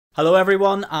Hello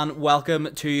everyone and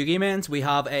welcome to Yugimenz. We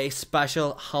have a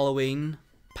special Halloween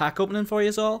pack opening for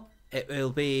you all. It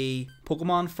will be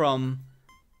Pokemon from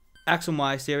X and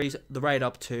Y series, the right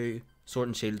up to Sword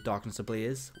and Shield, Darkness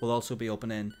Ablaze. We'll also be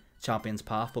opening Champion's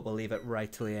Path, but we'll leave it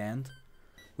right till the end.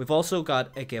 We've also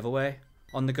got a giveaway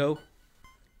on the go.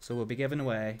 So we'll be giving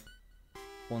away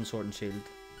one Sword and Shield,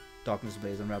 Darkness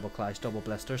Ablaze and Rebel Clash double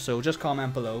blister. So just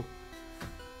comment below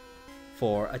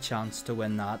for a chance to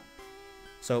win that.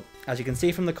 So, as you can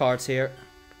see from the cards here,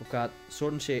 we've got the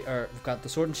Sword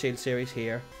and Shield series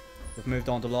here. We've moved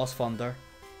on to Lost Thunder,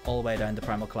 all the way down to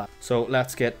Primal Clash. So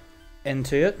let's get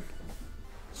into it.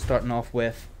 Starting off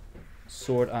with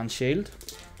Sword and Shield,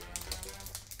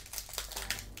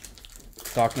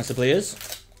 Darkness Ablaze.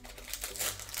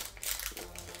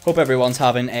 Hope everyone's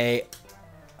having a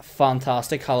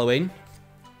fantastic Halloween,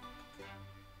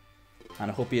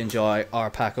 and I hope you enjoy our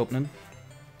pack opening.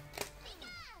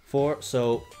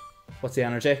 So, what's the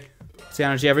energy? What's the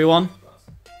energy, everyone?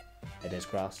 It is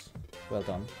grass. Well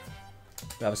done.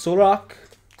 We have a Solrock,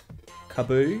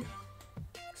 Kaboo,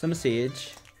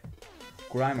 Simisage,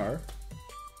 Grimer,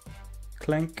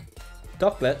 Clink,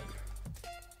 Ducklet,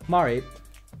 Mareep,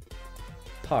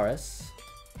 Paris,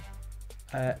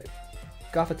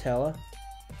 Gafatella,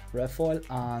 Refoil,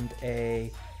 and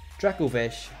a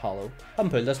Dracovish Hollow.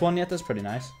 Haven't pulled this one yet. That's pretty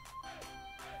nice.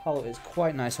 Hollow is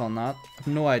quite nice on that. I have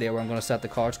no idea where I'm going to set the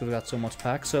cards because we've got so much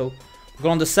pack. So we're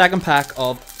going to the second pack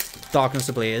of Darkness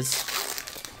Ablaze.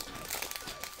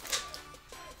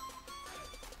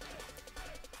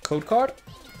 Code card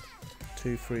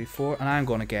 2, 3, 4, and I'm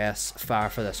going to guess fire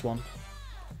for this one.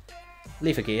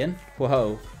 Leaf again.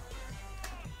 Whoa.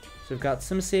 So we've got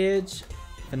Simisage,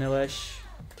 Vanillish,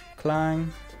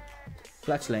 Clang,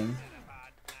 Fletchling,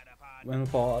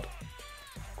 Wimpod,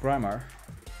 Grimer,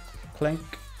 Clink,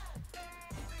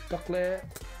 Ducklet,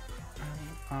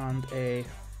 and a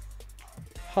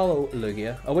Hollow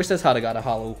Lugia. I wish this had got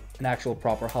an actual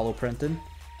proper hollow printing.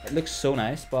 It looks so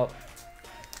nice, but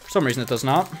for some reason it does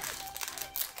not.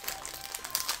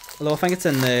 Although I think it's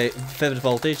in the Vivid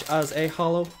Voltage as a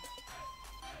hollow.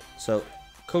 So,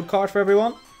 code card for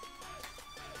everyone.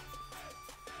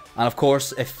 And of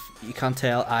course, if you can't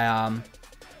tell, I am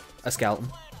a skeleton.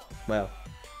 Well,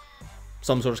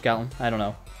 some sort of skeleton, I don't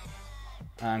know.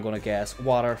 I'm going to guess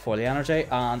water for the energy,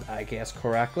 and I guessed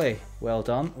correctly. Well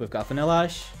done. We've got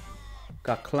Vanillish, we've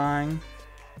got Clang,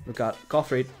 we've got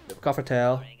Goffrey,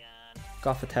 Goffertail,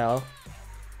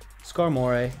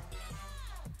 Skarmory,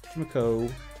 Mako,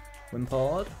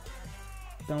 Wimpod,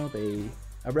 then will be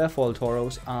a Refoil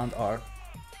Tauros, and our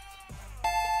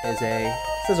is a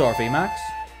Scizor VMAX.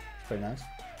 Very nice.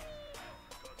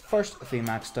 First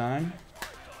VMAX down.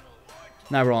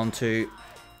 Now we're on to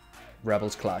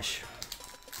Rebels Clash.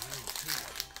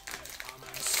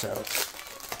 So,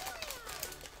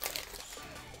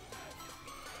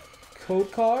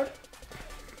 code card.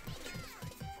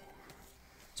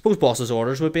 Suppose Boss's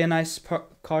Orders would be a nice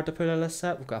card to put in this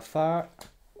set. We've got Fire,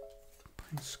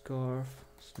 Pine Scarf,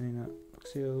 Snina,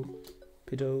 Luxio,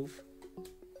 Pidove,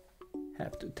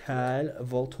 Heptatile,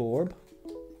 Voltorb,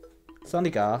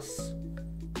 Sandy Gas,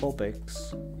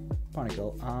 Vulpix,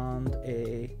 Barnacle, and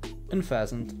a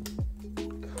Unpheasant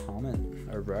common,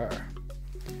 or rare.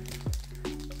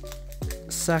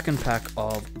 Second pack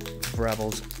of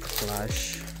Rebels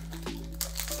Clash.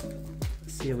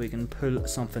 Let's see if we can pull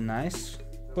something nice.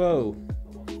 Whoa,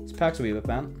 this pack's a wee bit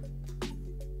bent.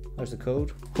 There's the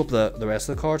code. Hope the rest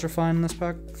of the cards are fine in this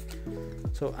pack.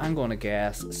 So I'm going to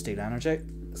guess Steel Energy,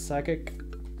 Psychic,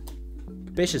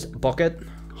 Vicious Bucket,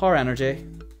 Horror Energy,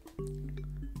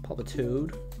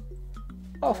 Palpitude.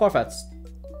 Oh,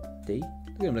 Farfetch'd D.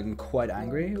 Look at him looking quite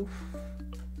angry. Oof.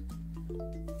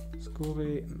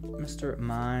 Scooby, Mr.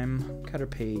 Mime,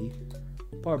 Caterpie,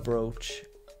 Barbroach,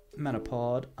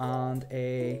 Menopod, and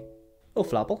a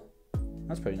Flapple.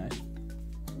 That's pretty nice.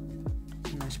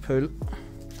 Nice pull.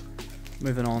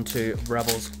 Moving on to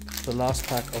Rebels, the last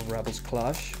pack of Rebels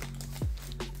Clash.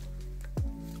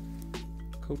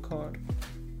 Code card.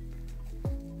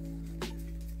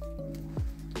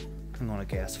 I'm gonna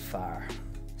guess Fire.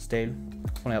 Steel.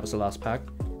 Only that was the last pack.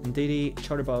 Indeedee,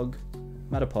 Charterbug,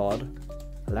 Metapod,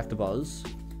 Electabuzz,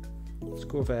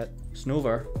 Scorvet,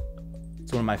 Snover.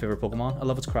 It's one of my favourite Pokemon. I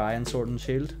love its cry in Sword and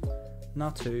Shield.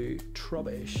 Natu,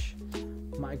 Trubbish,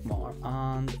 Magmar,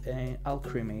 and an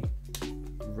Alcremie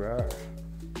rare.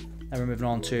 Now we're moving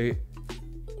on to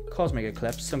Cosmic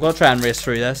Eclipse. I'm going to try and race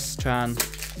through this, try and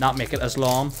not make it as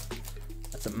long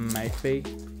as it might be.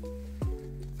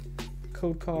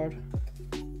 Code card.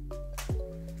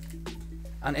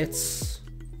 And it's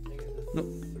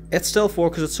still 4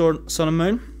 because it's Sun and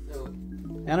Moon.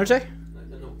 No. Energy?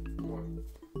 No.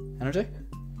 Energy?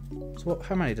 So what,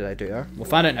 how many did I do there? We'll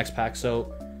find out next pack.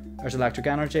 So there's electric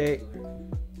energy,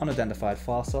 unidentified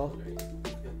fossil,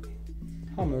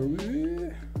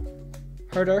 Hammeroo,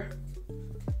 Herder,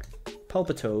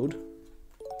 Pulpitoad,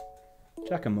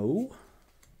 Jacamo,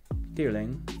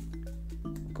 Deerling,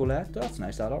 Golett. Oh, that's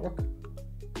nice, that artwork.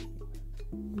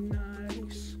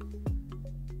 Nice.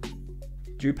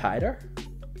 Jupiter,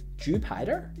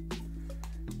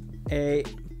 a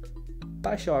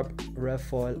Bisharp,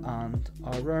 Revfoil, and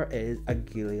our rare is a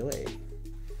Gilly.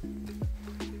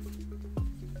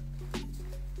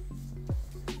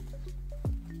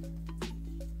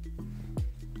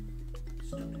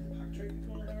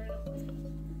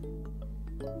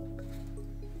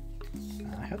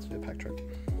 I had to do a pack trick.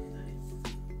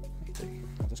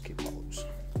 I'll just keep hollows.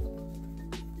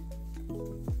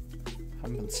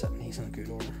 Haven't been setting these in a good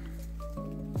order.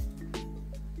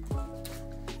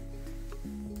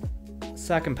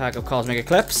 Second pack of Cosmic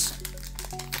Eclipse.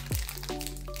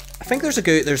 I think there's a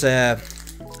good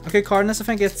card in this. I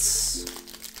think it's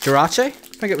Jirachi. I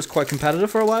think it was quite competitive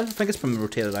for a while. I think it's been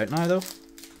rotated out now though.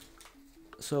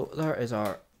 So there is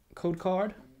our code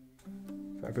card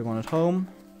for everyone at home.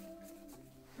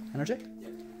 Energy?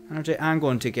 Energy. I'm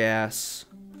going to guess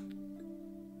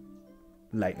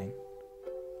Lightning.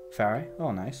 Fairy.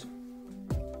 Oh, nice.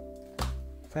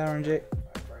 Fire energy.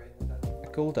 A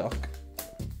Golduck.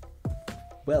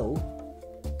 Will.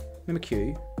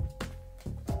 Mimikyu.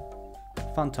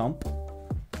 Phantomp.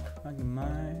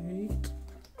 Magnemite.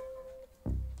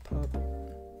 Pub.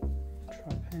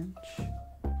 Trapinch.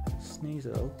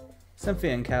 Sneasel. Symphy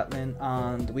and Caitlyn.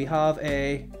 And we have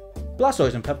a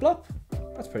Blastoise and Piplup.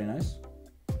 That's pretty nice.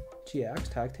 GX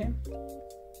tag team.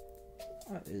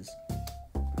 That is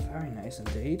very nice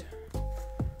indeed.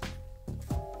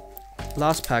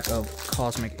 Last pack of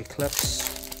Cosmic Eclipse.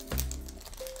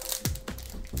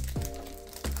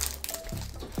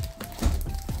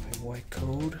 A white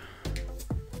code.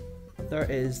 There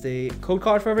is the code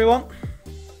card for everyone.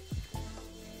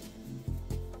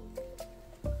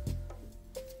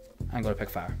 I'm gonna pick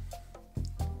fire.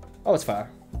 Oh, it's fire.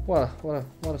 What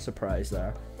a surprise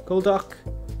there. Golduck.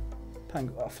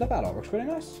 Oh, flip that out, works pretty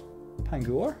nice.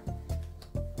 Pangour.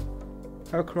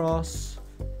 Heracross.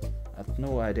 I have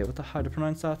no idea how to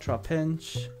pronounce that.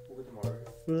 Trapinch.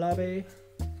 Flabby.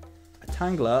 A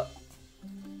Tangela.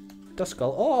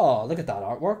 Duskull. Oh, look at that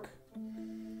artwork.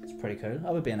 It's pretty cool.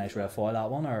 That would be a nice rare foil, that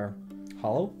one, or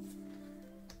hollow.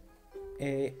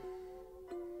 A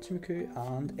Chimiku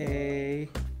and a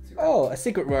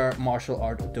secret rare martial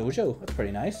art dojo. That's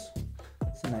pretty nice.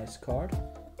 It's a nice card.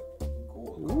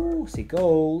 Ooh, see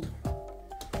gold.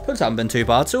 Pulls haven't been too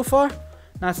bad so far.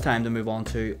 Now it's time to move on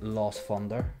to Lost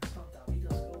Thunder.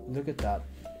 Look at that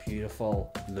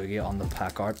beautiful Lugia on the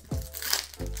pack art.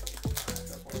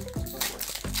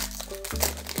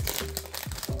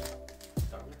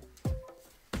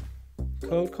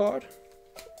 Code card.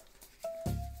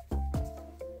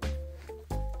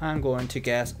 I'm going to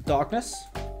guess Darkness.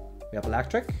 We have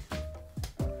Electric.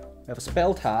 We have a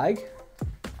Spell Tag.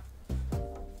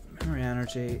 Memory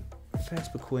Energy.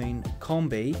 Facebook Queen.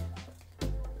 Combi.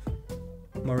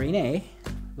 Marine.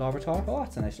 Larvitar. Oh,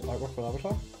 that's a nice artwork for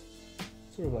Larvitar.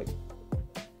 Sort of like.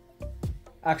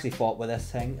 I actually fought with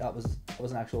this thing. That was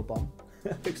an actual bomb.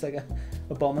 It looks like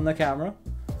a bomb in the camera.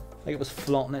 Like it was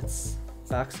flaunting its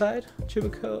backside.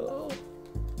 Chubico.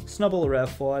 Snubble Rev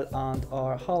Foil, and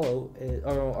our hollow is,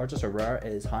 or just a rare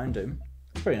is Houndoom.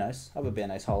 It's pretty nice. That would be a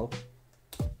nice hollow.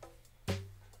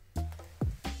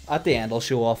 At the end, I'll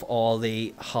show off all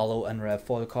the hollow and Rev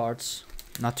Foil cards.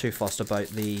 Not too fussed about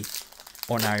the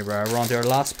ordinary rare. We're on to our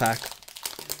last pack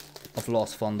of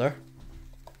Lost Thunder.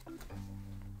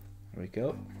 There we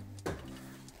go.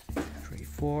 3,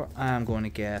 4. I'm going to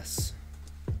guess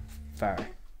Fairy.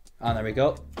 And there we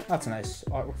go. That's a nice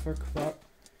artwork for that.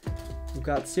 We've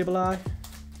got Sableye.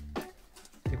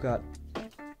 We've got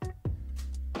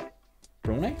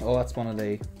Brony. Oh, that's one of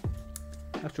the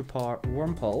Extra Power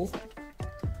Wurmple.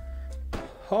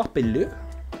 Hoppaloo.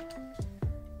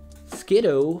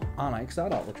 Skiddo. Onyx.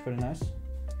 That art looks pretty nice.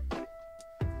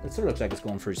 It sort of looks like it's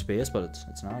going through space, but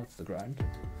it's not. It's the ground.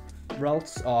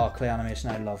 Ralts. Oh, clay animation.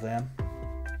 I love them.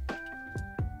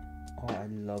 Oh, I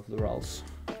love the Ralts.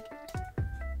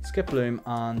 Skiploom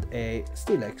and a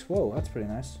Steelix. Whoa, that's pretty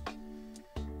nice.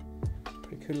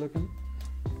 Pretty cool looking.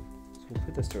 So we'll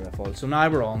put this to a foil. So now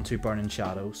we're on to Burning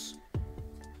Shadows.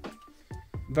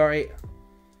 Very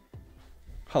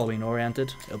Halloween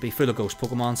oriented. It'll be full of ghost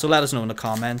Pokemon. So let us know in the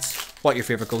comments what your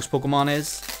favourite ghost Pokemon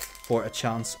is for a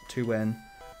chance to win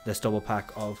this double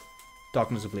pack of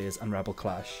Darkness Ablaze and Rebel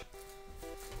Clash.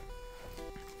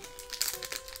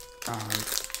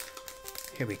 And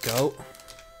Here we go.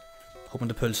 Hoping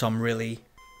to pull some really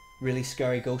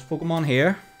scary ghost Pokemon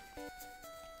here.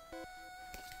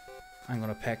 I'm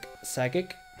gonna pick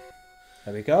Psychic.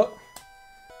 There we go.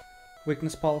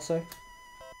 Weakness Policy.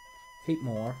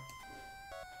 Heatmore.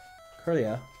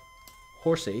 Curlia.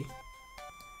 Horsey.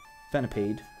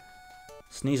 Venipede.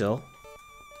 Sneasel.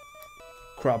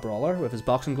 Crabrawler with his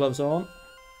boxing gloves on.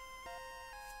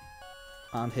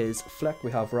 And his Flick,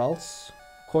 we have Ralts.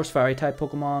 Of course, Fairy type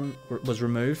Pokemon was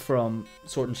removed from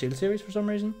Sword and Shield series for some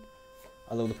reason.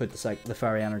 Although they put the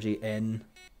Fairy energy in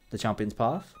the Champion's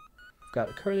Path. We've got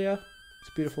a Curlia, it's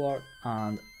beautiful art,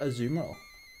 and a Azumarill.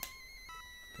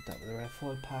 Put that with the red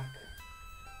foil pack.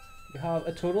 You have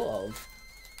a total of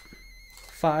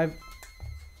 5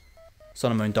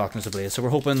 Sun and Moon Darkness Ablaze. So we're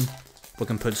hoping we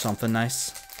can pull something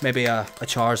nice. Maybe a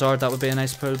Charizard, that would be a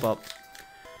nice pull, but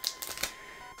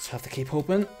just have to keep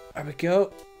hoping. There we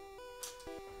go.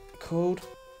 Code.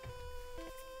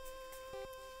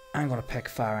 I'm gonna pick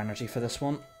Fire Energy for this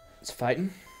one. It's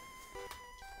fighting.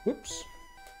 Whoops.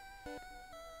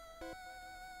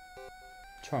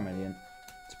 Charmeleon.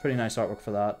 It's a pretty nice artwork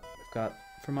for that. We've got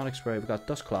Chromatic Spray, we've got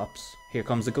Dusclops. Here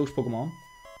comes the Ghost Pokemon.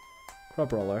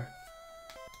 Crabrawler.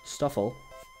 Stuffle.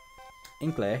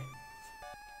 Inklay.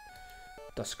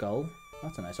 Duskull.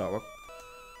 That's a nice artwork.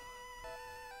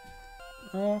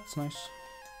 Oh, that's nice.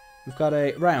 We've got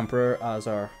a Ray Emperor as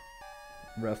our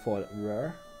red foil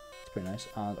rare. It's pretty nice.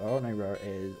 And our ordinary rare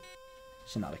is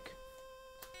Shiinotic.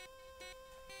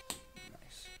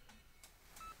 Nice.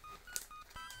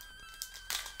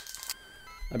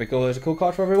 There we go. There's a code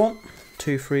card for everyone.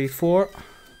 2, 3, 4.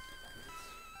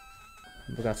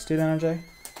 We've got Steel Energy.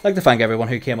 I'd like to thank everyone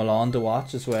who came along to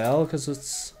watch as well, because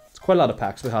it's quite a lot of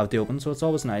packs we have to open, so it's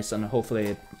always nice, and hopefully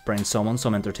it brings someone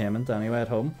some entertainment anyway at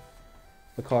home.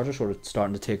 The cards are sort of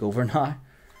starting to take over now.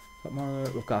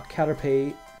 We've got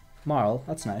Caterpie, Marl,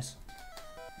 that's nice.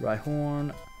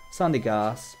 Rhyhorn,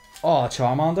 Sandygast, oh,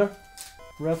 Charmander,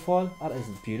 red foil, that is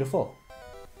beautiful.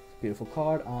 Beautiful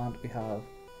card, and we have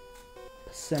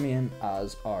Simeon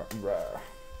as our rare.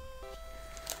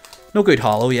 No good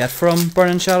holo yet from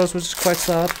Burning Shadows, which is quite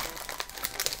sad.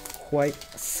 Quite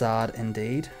sad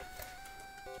indeed.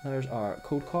 There's our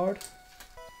code card.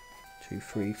 2,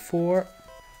 3, 4.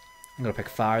 I'm going to pick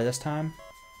Fire this time.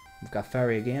 We've got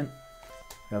Fairy again.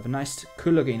 We have a nice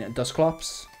cool looking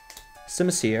Dusclops.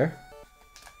 Simisear.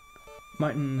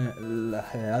 Mountain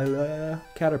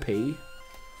Caterpie.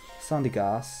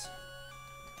 Sandygast.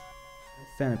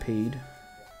 Venipede.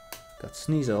 Got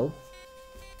Sneasel.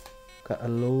 Got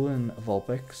Alolan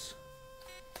Vulpix.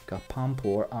 Got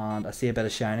Pampor, and I see a bit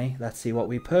of shiny. Let's see what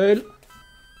we pull.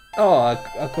 Oh,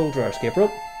 a gold rare escape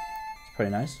rope. It's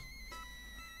pretty nice.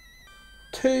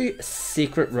 2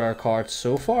 secret rare cards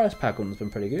so far. This pack one's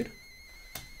been pretty good.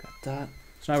 Got that.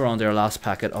 So now we're on to our last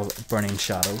packet of Burning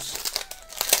Shadows.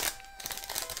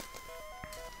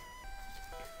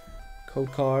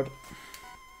 Code card.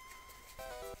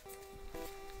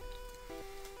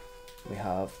 We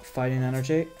have Fighting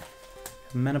Energy,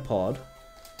 Menopod,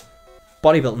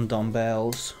 Bodybuilding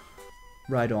Dumbbells,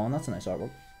 Rhydon, that's a nice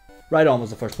artwork. Rhydon was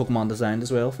the first Pokemon designed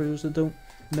as well, for those that don't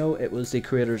know. It was the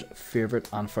creator's favourite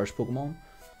and first Pokemon.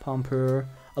 Pampur,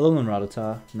 Alolan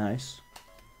Rattata, nice.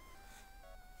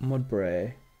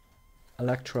 Mudbray,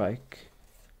 Electrike,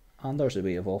 and there's a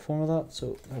wee evolved form of that,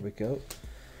 so there we go.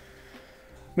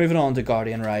 Moving on to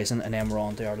Guardian Rising, and then we're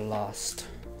on to our last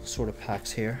sort of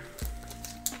packs here.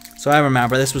 So I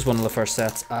remember this was one of the first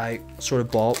sets I sort of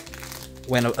bought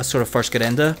when I sort of first got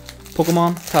into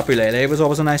Pokemon. Tapu Lele was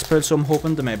always a nice pull, so I'm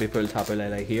hoping to maybe pull Tapu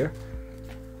Lele here.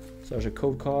 So there's a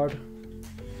code card.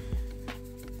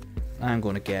 I'm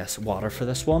going to guess water for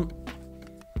this one.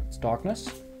 It's Darkness.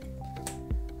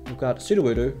 We've got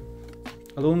Sudowoodo,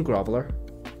 Alolan Groveler,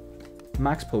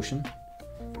 Max Potion,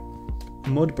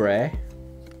 Mudbray,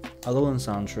 Alolan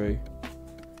Sandshrew,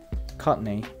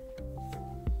 Cottony,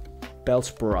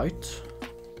 Bellsprout,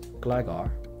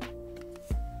 Gligar,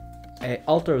 a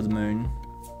Altar of the Moon,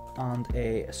 and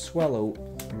a Swallow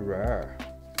rare.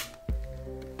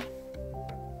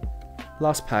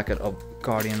 Last packet of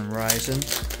Guardian Rising.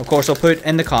 Of course, I'll put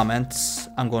in the comments,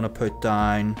 I'm going to put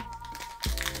down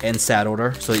in set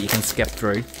order so that you can skip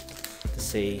through to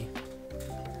see.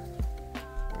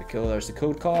 There we go, there's the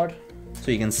code card.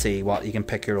 So you can see what you can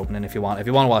pick your opening if you want. If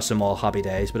you want to watch them all, happy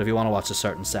days. But if you want to watch a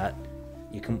certain set,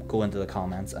 you can go into the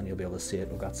comments and you'll be able to see it.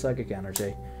 We've got Psychic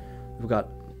Energy. We've got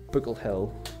Buckle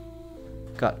Hill.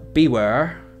 We've got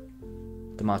Beware.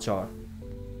 To match our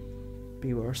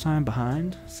Beware sign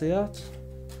behind. See that?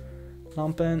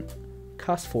 Lampin.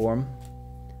 Cast Form.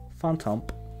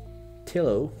 Phantump.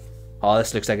 Tilo. Oh,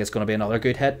 this looks like it's going to be another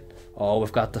good hit. Oh,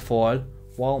 we've got the foil.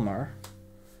 Walmer,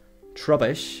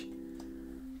 Trubbish,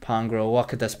 Pangrel. What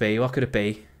could this be? What could it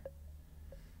be?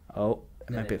 Oh,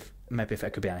 it might be. If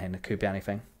it could be anything. It could be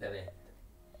anything. Lily.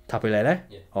 Tapu Lele?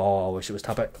 Yeah. Oh, I wish it was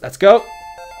Tapu. Let's go!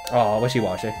 Oh,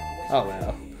 wishy-washy. Oh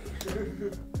well.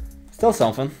 Still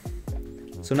something.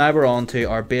 So now we're on to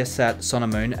our base set Sun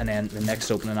and Moon, and then the next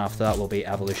opening after that will be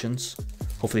Evolutions.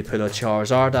 Hopefully pull a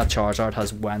Charizard. That Charizard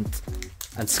has went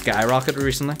and skyrocketed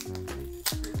recently.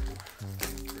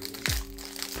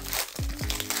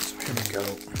 So here we go.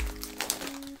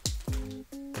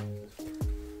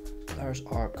 There's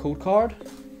our code card.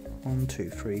 1, 2,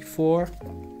 3, 4.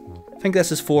 I think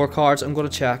this is 4 cards. I'm going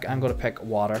to check. I'm going to pick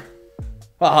water.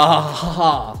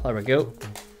 Ah, there we go.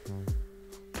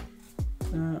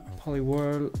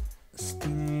 Poliwhirl,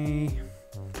 Steenie,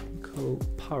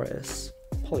 Paris,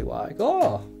 Poliwag.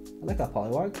 Oh, I like that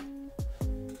Poliwag.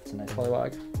 It's a nice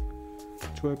Poliwag.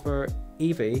 Dripper,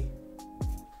 Eevee,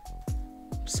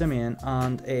 Simeon,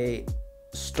 and a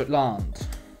Strutland.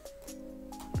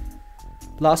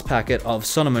 Last packet of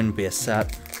Sun and Moon base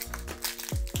set.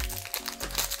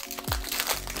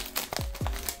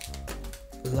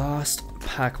 Last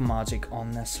pack magic on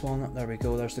this one. There we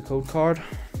go. There's the code card.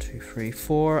 2, 3,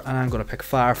 4, and I'm gonna pick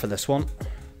fire for this one.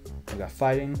 We got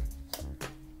Fighting,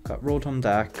 got Rotom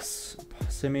Dex,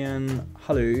 Simeon,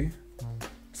 Halu,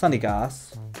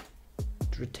 Sandygast,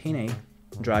 Dratini,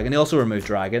 Dragon. They also removed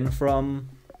Dragon from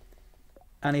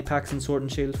any packs in Sword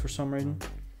and Shield for some reason.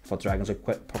 I thought Dragons are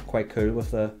quite cool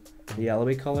with the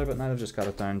yellowy colour, but now they've just got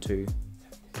it down to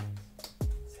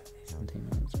 17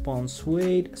 minutes.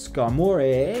 Bonsweed,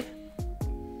 Skarmory.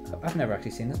 I've never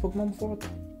actually seen this Pokemon before.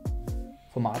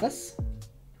 Fomatis.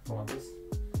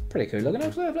 Pretty cool looking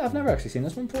actually. I've never actually seen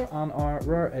this one before. And our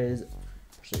rare is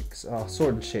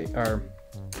Sword and Shield.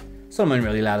 Someone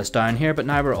really let us down here, but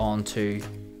now we're on to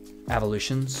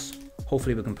Evolutions.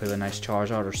 Hopefully we can pull a nice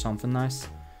Charizard or something nice.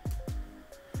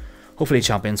 Hopefully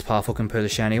Champions Pathway can pull a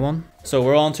shiny one. So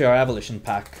we're on to our Evolution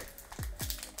pack.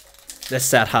 This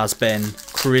set has been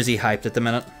crazy hyped at the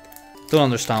minute. Don't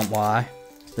understand why.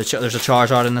 There's a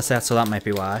Charizard in the set, so that might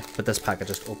be why. But this pack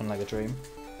just opened like a dream.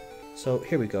 So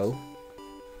here we go.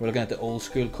 We're looking at the old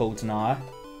school codes now. I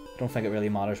don't think it really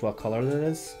matters what colour it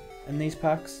is in these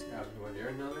packs. I have no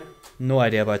idea. No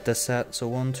idea about this set. So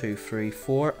 1, 2, 3,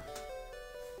 4.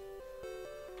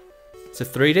 It's a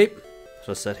 3 deep.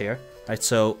 So it's set here. Right,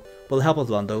 so with the help of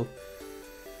Lundo.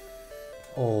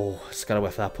 Oh, it's got to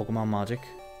whiff that Pokemon magic.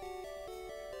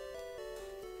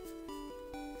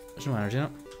 There's no energy in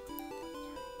it.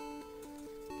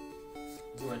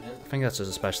 I think that's just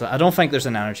a special. I don't think there's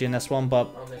an energy in this one, but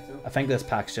I think this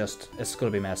pack's just, it's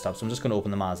going to be messed up. So I'm just going to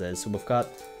open them as is. So we've got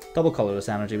double colourless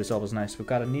energy, which is always nice. We've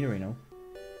got a Nidorino.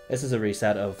 This is a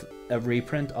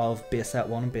reprint of base set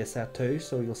 1 and base set 2.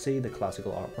 So you'll see the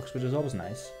classical artworks, which is always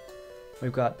nice.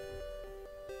 We've got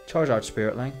Charizard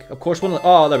Spirit Link. Of course, one of the,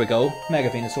 oh, there we go. Mega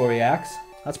Venusaur EX.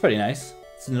 That's pretty nice.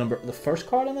 It's the first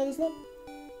card in it, isn't it?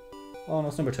 Oh no,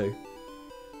 it's number 2.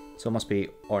 So it must be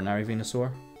ordinary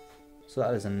Venusaur. So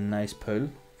that is a nice pull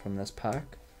from this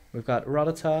pack. We've got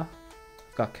Rattata,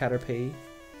 we've got Caterpie,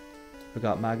 we've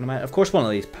got Magnemite. Of course, one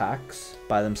of these packs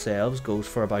by themselves goes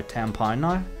for about £10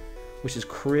 now, which is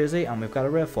crazy. And we've got a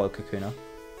Red Foil Kakuna.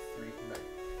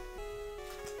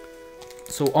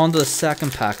 So on to the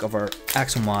second pack of our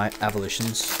X and Y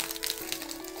Evolutions.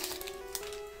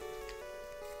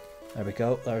 There we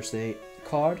go, there's the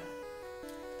card.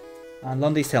 And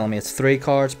Lundy's telling me it's 3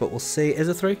 cards, but we'll see. Is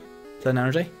it 3? Is that an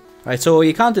energy? Right, so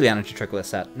you can't do the energy trick with this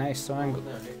set. Nice, so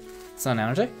it's not an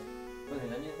energy?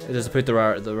 It does put the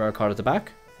rare card at the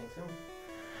back? I think so.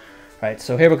 Right,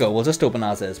 so here we go. We'll just open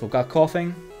as is. We've got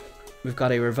Coughing, we've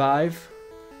got a Revive,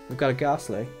 we've got a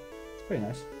Ghastly. It's pretty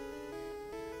nice.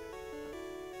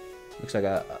 Looks like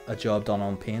a job done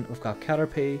on paint. We've got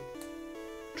Caterpie,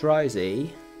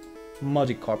 Drowsy,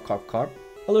 Magikarp. Well,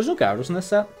 there's no Gyarados in this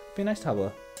set. It'd be nice to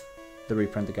have the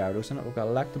reprint of Gyarados in it. We've got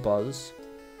Electabuzz.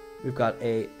 We've got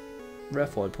a Red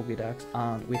Foil Pokédex,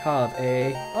 and we have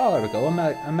a, oh there we go,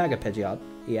 a Mega Pidgeot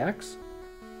EX.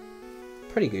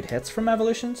 Pretty good hits from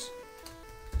Evolutions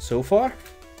so far.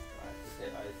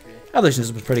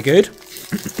 Evolutions was pretty good.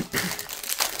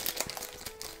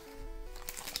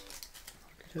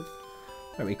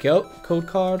 There we go, code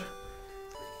card,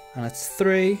 and it's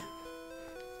 3.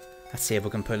 Let's see if we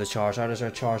can pull a Charizard. Is there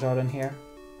a Charizard in here?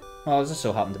 Oh, this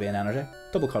so happened to be an energy.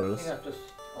 Double colourless. I think that's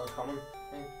just uncommon.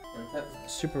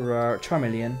 Super rare,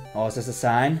 Charmeleon. Oh, is this a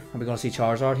sign? Are we going to see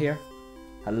Charizard here?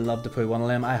 I'd love to put one of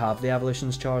them. I have the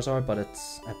Evolutions Charizard, but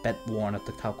it's a bit worn at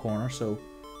the top corner, so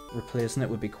replacing it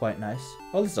would be quite nice.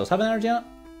 Oh, this does have an energy in it.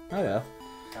 Oh yeah.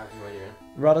 Captain right here.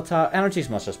 Rattata. Energies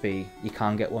must just be, you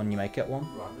can get one, you might get one.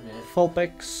 Random, yeah.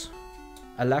 Vulpix.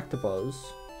 Electabuzz.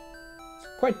 It's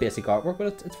quite basic artwork,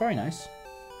 but it's very nice.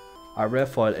 Our rare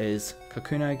foil is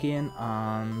Kakuna again,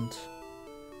 and...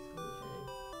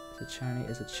 Is it shiny?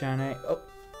 Is it shiny?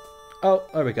 Oh,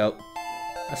 there we go.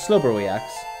 A Slowbro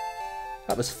EX.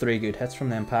 That was 3 good hits from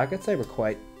them packets. They were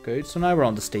quite good. So now we're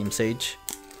on to Steam Siege.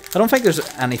 I don't think there's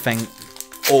anything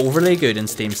overly good in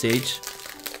Steam Siege.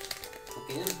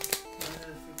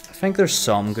 I think there's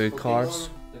some good cards.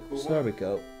 So there we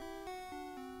go.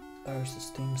 There's the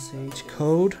Steam Siege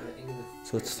code.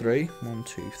 So it's 3. 1,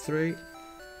 2, 3.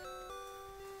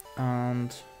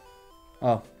 And...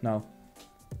 Oh, no.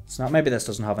 It's not. Maybe this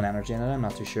doesn't have an energy in it. I'm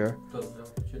not too sure.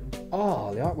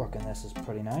 Oh, the artwork in this is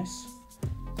pretty nice.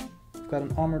 We've got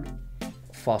an armored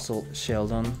fossil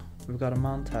Sheldon. We've got a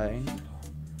Mantine.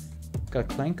 Got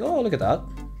a Clink. Oh, look at that.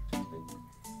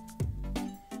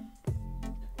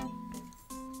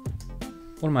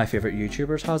 One of my favourite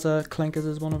YouTubers has a Clink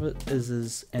as one of it. Is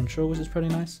his intro, which is pretty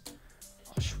nice.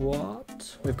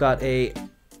 Oshawott. We've got a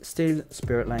Steel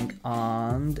Spirit Link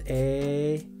and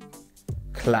a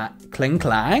Kling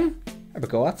Clang. There we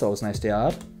go. That's always nice to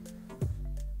add.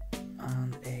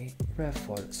 And a Red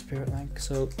Foil Spirit Link.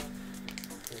 So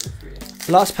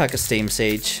last pack of Steam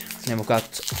Siege. And then we've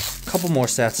got a couple more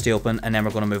sets to open, and then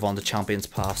we're going to move on to Champions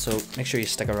Pass. So make sure you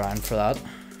stick around for that.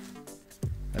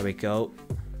 There we go.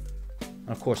 And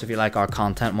of course, if you like our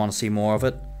content and want to see more of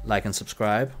it, like and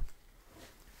subscribe.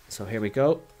 So here we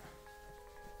go.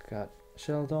 Got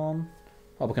Sheldon.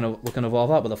 Oh, we can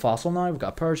evolve that with a fossil now. We've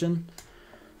got Persian.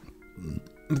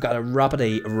 We've got a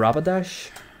Rapidash.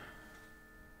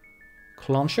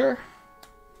 Cloncher.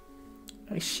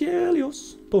 A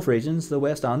Shelios. Both regions, the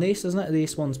west and the east, isn't it? The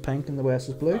east one's pink and the west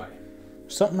is blue.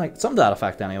 Something to that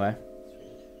effect anyway.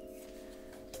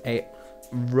 A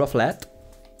Rufflet.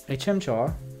 A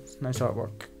Chimchar. Nice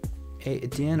artwork. A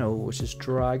Dino, which is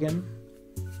Dragon.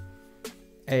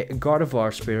 A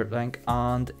Gardevoir Spirit Link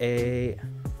and a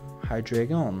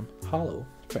Hydreigon Hollow.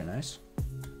 It's pretty nice.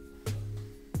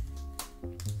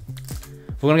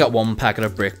 We're gonna get one packet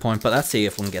of Breakpoint, but let's see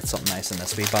if we can get something nice in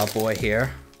this wee bad boy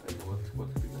here.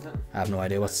 I have no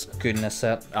idea what's good in this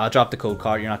set. I'll drop the code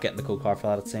card. You're not getting the code card for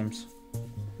that, it seems.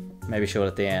 Maybe show it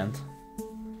at the end.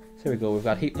 So here we go. We've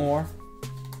got Heatmore,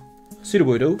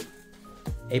 Sudowoodo,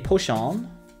 a Potion,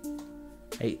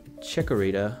 a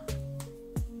Chikorita,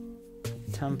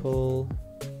 Temple,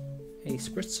 a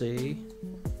Spritzy.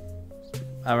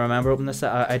 I remember opening this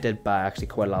set. I did buy actually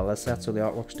quite a lot of this set, so the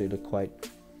artworks do look quite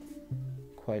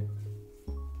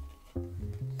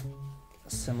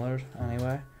similar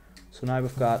anyway. So now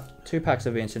we've got 2 packs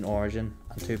of Ancient Origin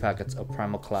and 2 packets of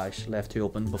Primal Clash left to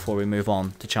open before we move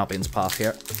on to Champions Path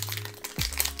here.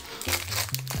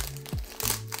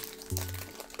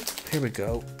 Here we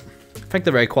go. I think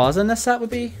the Rayquaza in this set would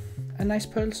be a nice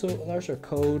pull. So there's our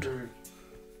code.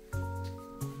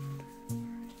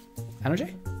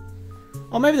 Energy?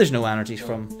 Oh, maybe there's no energies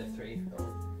from...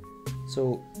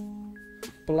 So,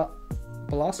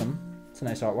 Blossom. It's a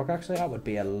nice artwork actually. That would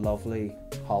be a lovely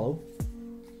hollow.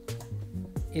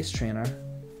 Ace Trainer.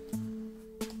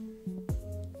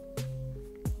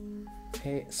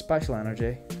 A Special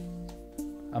Energy.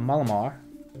 A Malamar.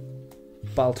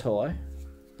 Baltoy.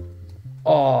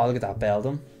 Oh, look at that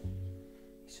Beldum.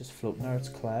 He's just floating there. It's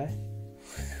clay.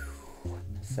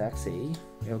 Sexy.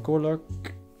 A Gorlurk.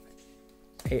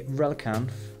 A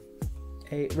Relicanth.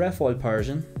 A Refoil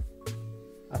Persian.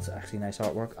 That's actually nice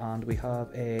artwork. And we have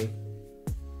a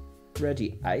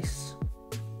Reggie Ice.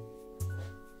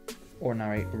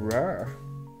 Ordinary Rare.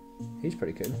 He's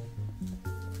pretty cool.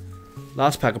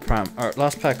 Last pack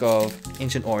of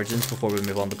Ancient Origins before we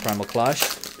move on to Primal Clash.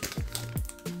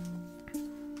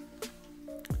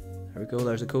 There we go.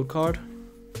 There's a code card.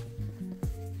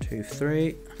 2,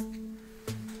 3.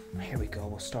 Here we go.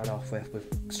 We'll start off with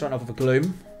a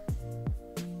Gloom,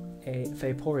 a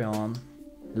Vaporeon,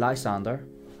 Lysander.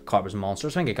 Card was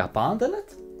monsters. I think it got banned, didn't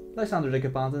it? Lysander did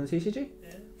get banned in the TCG.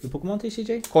 The Pokemon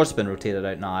TCG. Of course, it's been rotated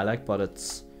out now, like, but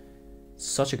it's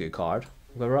such a good card.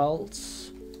 Geralt,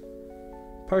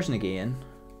 Persian again,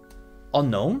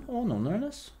 Unknown. Oh, Unknown there in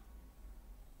this.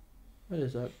 What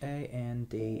is that?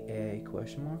 A-N-D-A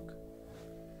question mark.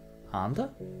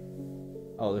 Anda?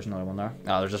 Oh, there's another one there.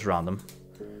 Oh, they're just random.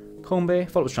 Combe,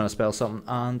 thought it was trying to spell something,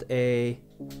 and a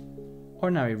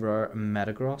Ordinary Rare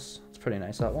Metagross. It's pretty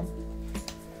nice, that one.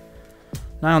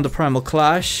 Now on to Primal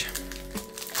Clash.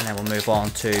 And then we'll move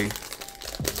on to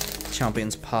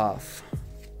Champions Path.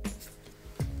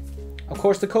 Of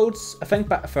course, the codes, I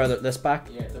think further this back,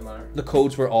 Yeah, it doesn't matter. the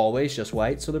codes were always just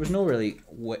white, so there was no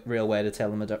real way to tell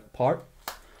them apart.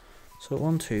 So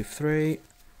 1, 2, 3.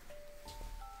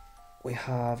 We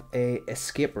have a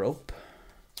escape rope,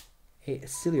 a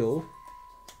Cilio,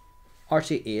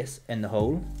 Archie Ace in the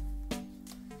hole,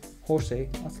 Horsey,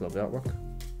 that's lovely artwork,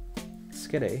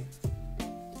 Skitty,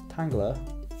 Tangela,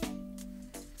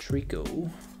 Trico,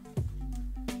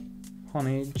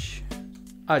 Honage,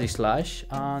 XY-SWSH,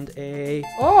 and a,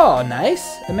 oh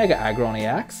nice, a Mega Aggron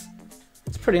EX.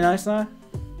 It's pretty nice now.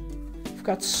 We've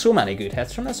got so many good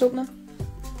hits from this opening.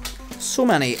 So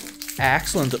many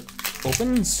excellent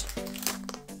opens.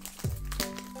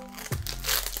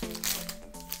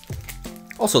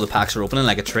 Also, the packs are opening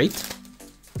like a treat.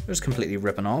 They're just completely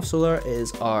ripping off. So there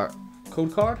is our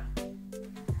code card. 1,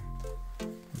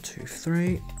 2,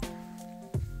 3.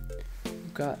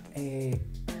 We've got a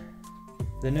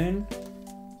Linoon,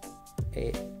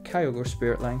 a Kyogre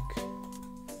Spirit Link,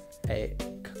 a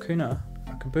Kakuna,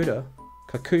 a Kabuto,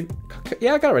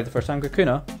 yeah, I got it right the first time.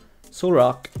 Kakuna,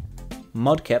 Solrock,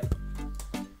 Mudkip,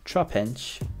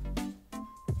 Trapinch,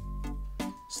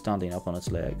 standing up on its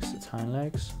legs, its hind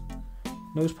legs.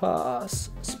 Nosepass,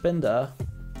 Spinda,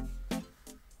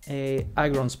 a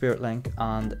Aggron Spirit Link,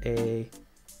 and a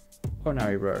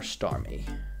Ordinary Rare Starmie.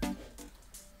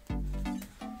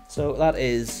 So that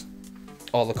is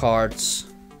all the cards,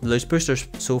 the loose boosters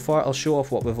so far. I'll show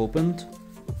off what we've opened.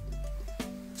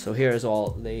 So here is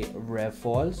all the rev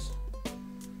foils.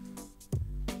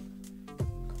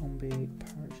 Combi,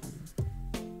 Persian.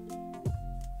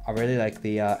 I really like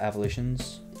the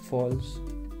evolutions foils.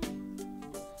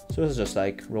 So this is just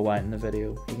like rewinding the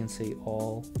video. You can see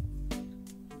all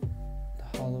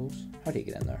the hollows. How do you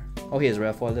get in there? Oh, he has a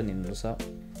rev foil. Didn't even notice that.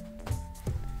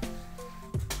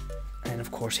 And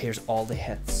of course, here's all the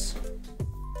hits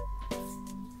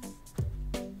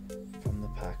from the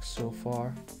pack so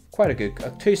far. Quite a good,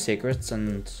 2 secrets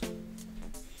and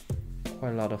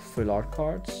quite a lot of full art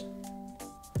cards.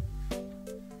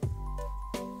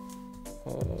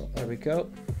 Oh, there we go.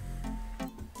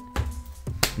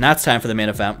 Now it's time for the main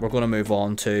event. We're going to move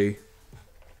on to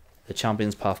the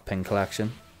Champions Path pin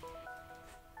collection.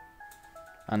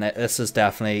 And this is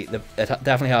definitely, it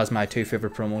definitely has my 2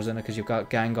 favourite promos in it, because you've got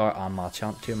Gengar and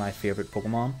Machamp, 2 of my favourite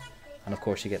Pokemon. And of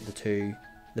course you get the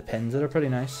pins that are pretty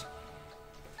nice.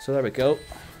 So there we go.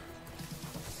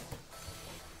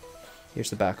 Here's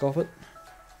the back of it.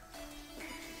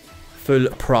 Full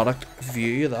product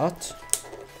view of that.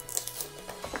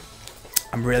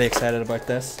 I'm really excited about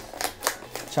this.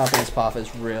 Champions Path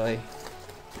is really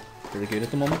good at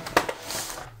the moment.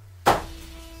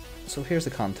 So here's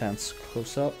the contents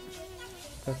close up.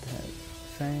 Got the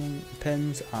thing,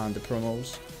 pins and the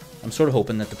promos. I'm sort of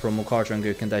hoping that the promo cards are in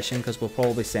good condition, because we'll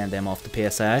probably send them off to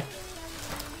PSA.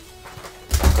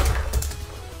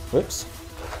 Whoops.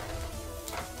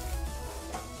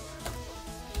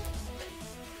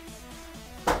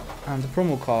 And the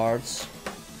promo cards,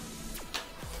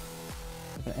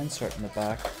 I'm going to insert in the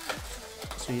back.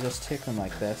 So you just take them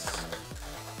like this.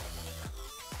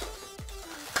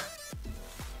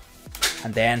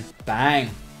 And then, bang!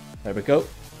 There we go.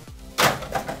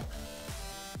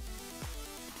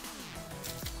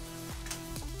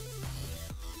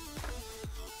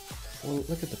 Well,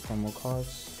 look at the promo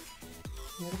cards.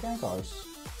 Yeah, the Gengars.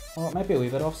 Oh, it might be a wee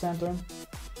bit off-centering.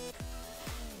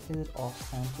 Is it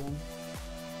off-centering?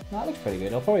 No, that looks pretty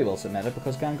good. I probably will submit it,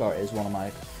 because Gengar is one of my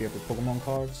favourite Pokemon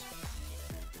cards.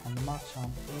 And the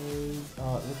Machamp is, it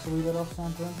looks a wee bit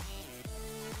off-centering.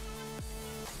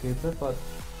 Good bit, but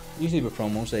usually with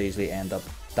promos they usually end up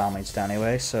damaged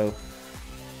anyway, so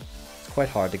it's quite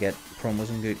hard to get promos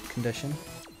in good condition.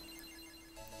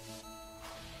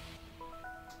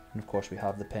 And of course we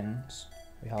have the pins.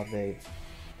 We have the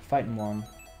fighting one,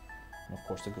 and of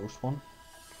course the ghost one.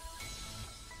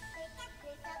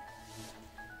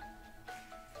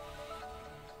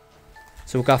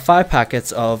 So we've got 5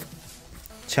 packets of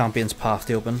Champions Path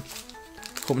to open.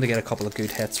 Hoping to get a couple of good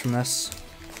hits from this.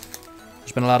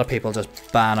 There's been a lot of people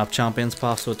just buying up Champions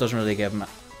Path, so it doesn't really give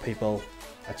people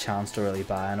a chance to really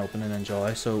buy and open and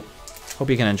enjoy. So hope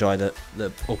you can enjoy the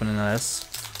opening of this.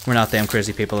 We're not them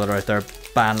crazy people that are out there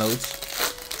buying loads.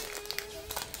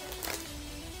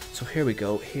 So here we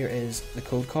go. Here is the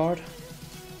code card.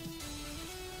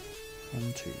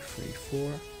 1, 2, 3,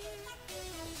 4.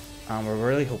 And we're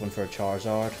really hoping for a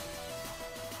Charizard.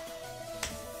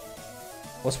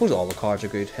 Well, I suppose all the cards are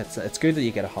good. It's good that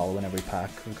you get a holo in every pack.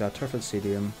 We've got Turffield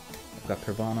Stadium, we've got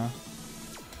Carvana,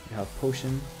 we have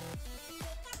Potion,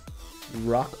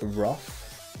 Rock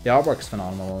Ruff. The artwork's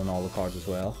phenomenal in all the cards as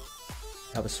well.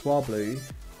 We have a Swablu.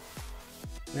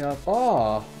 We have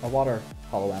a Water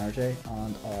Holo Energy,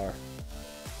 and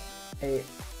a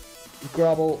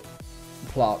Grabble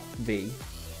Plot V.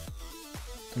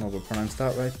 don't know if I pronounced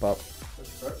that right, but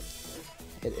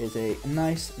it is a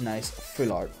nice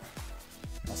full art.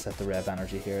 I'll set the rev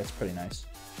energy here, it's pretty nice.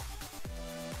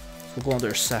 So we'll go on to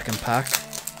our second pack.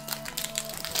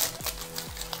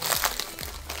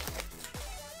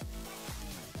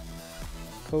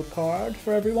 Code card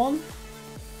for everyone.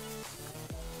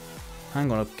 I'm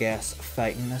gonna guess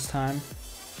fighting this time.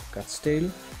 Got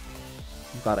Steel.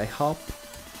 We've got a Hop.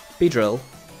 Beedrill.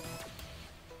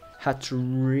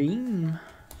 Hatterene.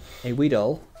 A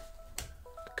Weedle.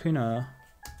 Kakuna.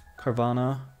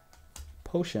 Carvana.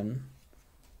 Potion.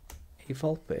 A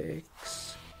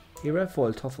Vulpix. A Red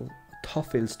Foil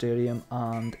Tuffield Stadium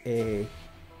and a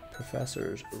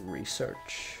Professor's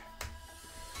Research.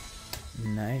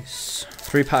 Nice.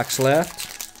 3 packs left.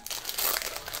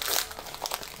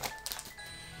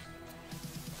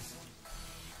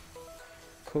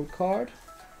 Code card.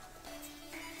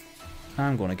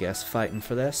 I'm gonna guess fighting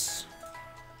for this.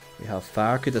 We have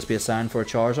Fire. Could this be a sign for a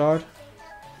Charizard?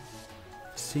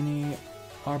 Cine,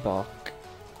 Arbok,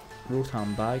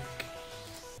 Rotom Bike,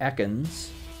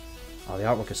 Ekans. Oh, the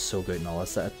artwork is so good and all.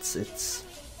 It's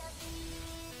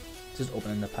just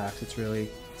opening the packs.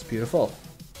 It's beautiful.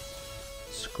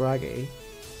 Scraggy,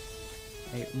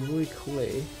 a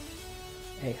Ruicoli,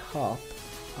 a Hop,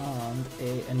 and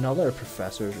another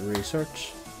Professor's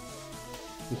Research.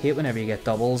 You hate whenever you get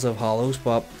doubles of hollows,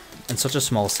 but in such a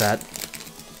small set,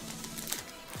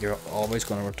 you're always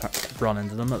going to run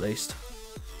into them at least.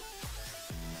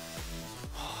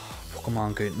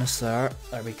 Pokemon goodness there.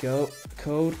 There we go.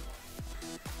 Code.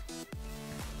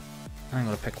 I'm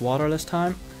going to pick water this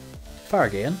time. Fire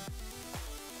again.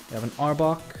 We have an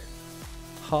Arbok,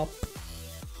 Hop,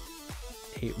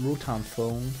 a Rotom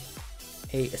Phone,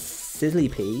 a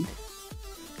Sizzlipede,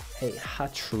 a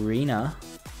Hatterene,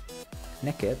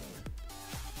 Nickit,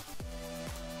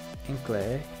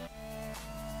 Inkle,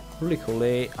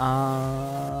 Rulicoli,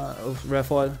 Red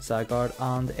Foil, Zygarde,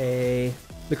 and a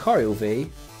Lucario V.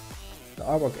 The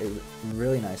artwork is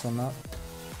really nice on that.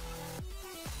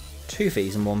 2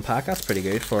 V's in 1 pack, that's pretty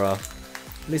good for at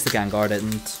least the Gengar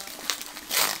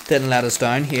didn't let us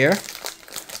down here.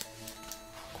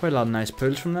 Quite a lot of nice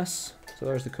pulls from this. So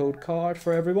there's the code card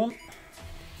for everyone.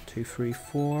 2, 3,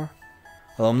 4.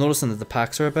 Although I'm noticing that the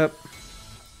packs are a bit.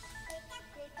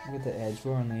 Look at the edge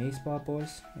we're on the E spot,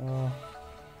 boys.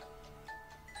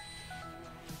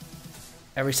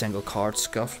 Every single card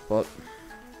scuffed, but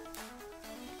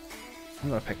I'm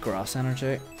gonna pick Grass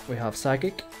Energy. We have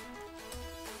Psychic,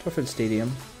 Turffield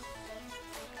Stadium,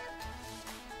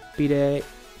 Bide,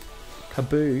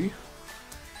 Kaboo,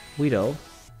 Weedle,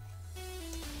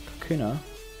 Kakuna,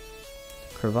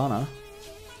 Carvana,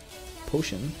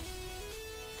 Potion,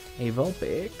 a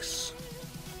Vulpix,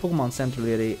 Pokemon Center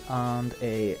Lady, and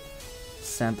a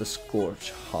Santa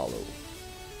Scorch Hollow.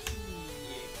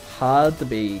 Had to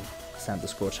be Santa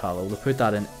Scorch Hollow. They put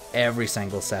that in every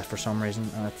single set for some reason,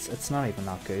 and it's not even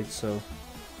that good, so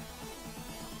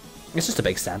it's just a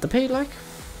big centipede, like.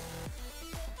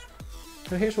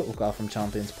 So here's what we've got from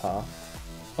Champion's Path.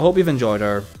 I hope you've enjoyed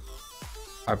our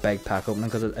big pack opening,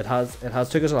 because it has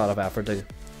took us a lot of effort to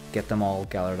get them all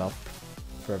gathered up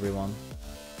for everyone,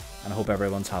 and I hope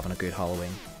everyone's having a good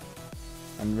Halloween.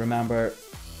 And remember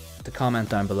to comment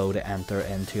down below to enter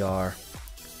into our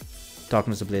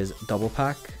Darkness Ablaze double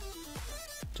pack.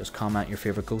 Just comment your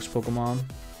favorite ghost Pokemon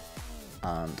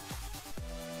and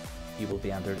you will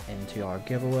be entered into our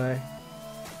giveaway.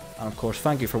 And of course,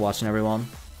 thank you for watching, everyone.